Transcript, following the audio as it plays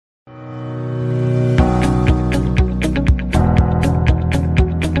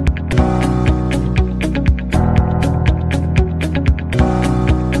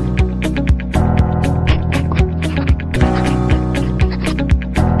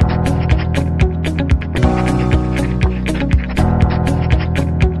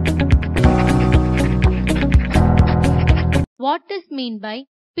mean by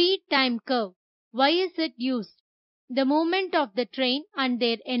speed time curve? Why is it used? The movement of the train and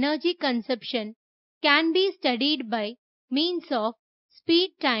their energy consumption can be studied by means of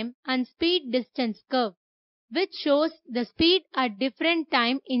speed time and speed distance curve, which shows the speed at different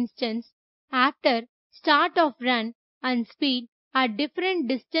time instants after start of run and speed at different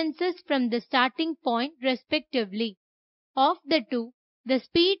distances from the starting point respectively. Of the two, the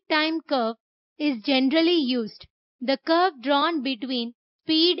speed time curve is generally used. The curve drawn between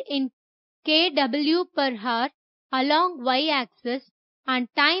speed in kW per hour along y-axis and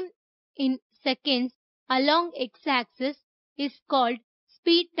time in seconds along x-axis is called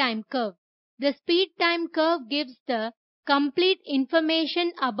speed time curve. The speed time curve gives the complete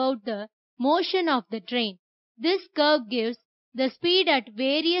information about the motion of the train. This curve gives the speed at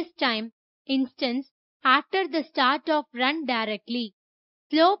various time instants after the start of run directly.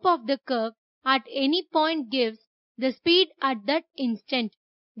 Slope of the curve at any point gives the speed at that instant.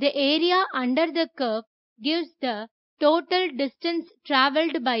 The area under the curve gives the total distance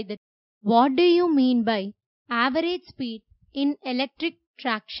traveled by the. What do you mean by average speed in electric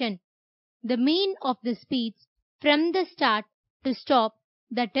traction? The mean of the speeds from the start to stop,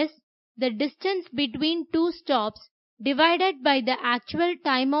 that is, the distance between two stops divided by the actual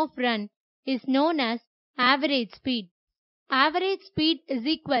time of run, is known as average speed. Average speed is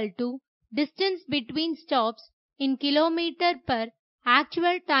equal to distance between stops in kilometer per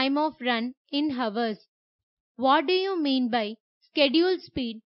actual time of run in hours. What do you mean by scheduled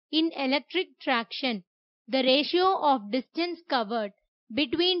speed in electric traction? The ratio of distance covered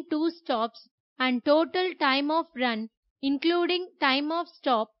between two stops and total time of run including time of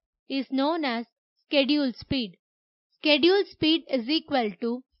stop is known as scheduled speed. Scheduled speed is equal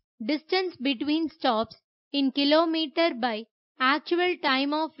to distance between stops in kilometer by actual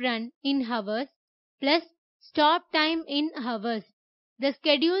time of run in hours plus stop time in hours. The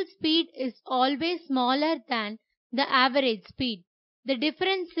scheduled speed is always smaller than the average speed. The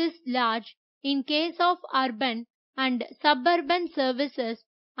difference is large in case of urban and suburban services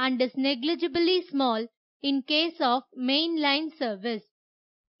and is negligibly small in case of mainline service.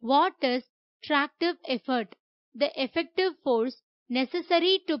 What is tractive effort? The effective force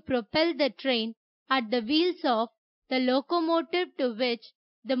necessary to propel the train at the wheels of the locomotive to which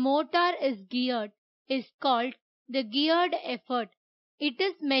the motor is geared is called the geared effort. It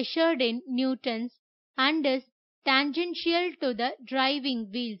is measured in newtons and is tangential to the driving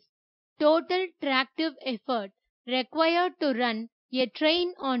wheels. Total tractive effort required to run a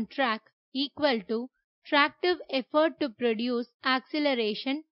train on track equal to tractive effort to produce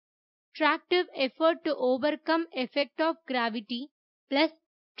acceleration, tractive effort to overcome effect of gravity plus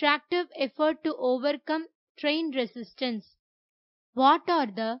tractive effort to overcome train resistance. What are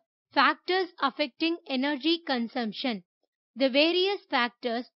the factors affecting energy consumption? The various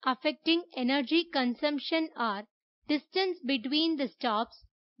factors affecting energy consumption are distance between the stops.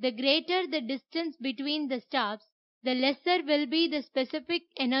 The greater the distance between the stops, the lesser will be the specific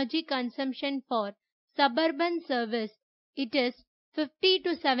energy consumption for suburban service. It is 50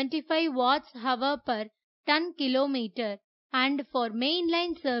 to 75 watts hour per ton kilometer, and for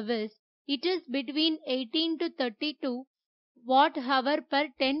mainline service it is between 18 to 32 watt hour per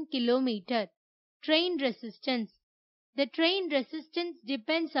 10 kilometer. Train resistance. The train resistance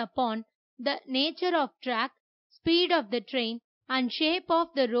depends upon the nature of track, speed of the train and shape of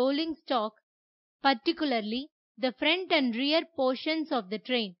the rolling stock, particularly the front and rear portions of the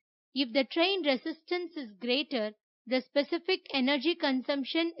train. If the train resistance is greater, the specific energy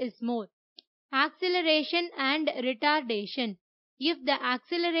consumption is more. Acceleration and retardation. If the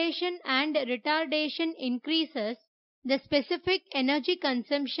acceleration and retardation increases, the specific energy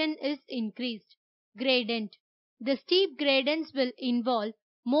consumption is increased. Gradient. The steep gradients will involve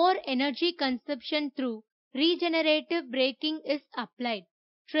more energy consumption through regenerative braking is applied.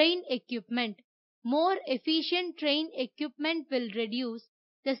 Train equipment. More efficient train equipment will reduce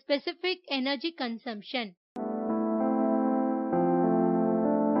the specific energy consumption.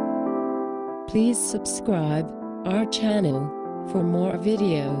 Please subscribe our channel for more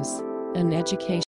videos and education.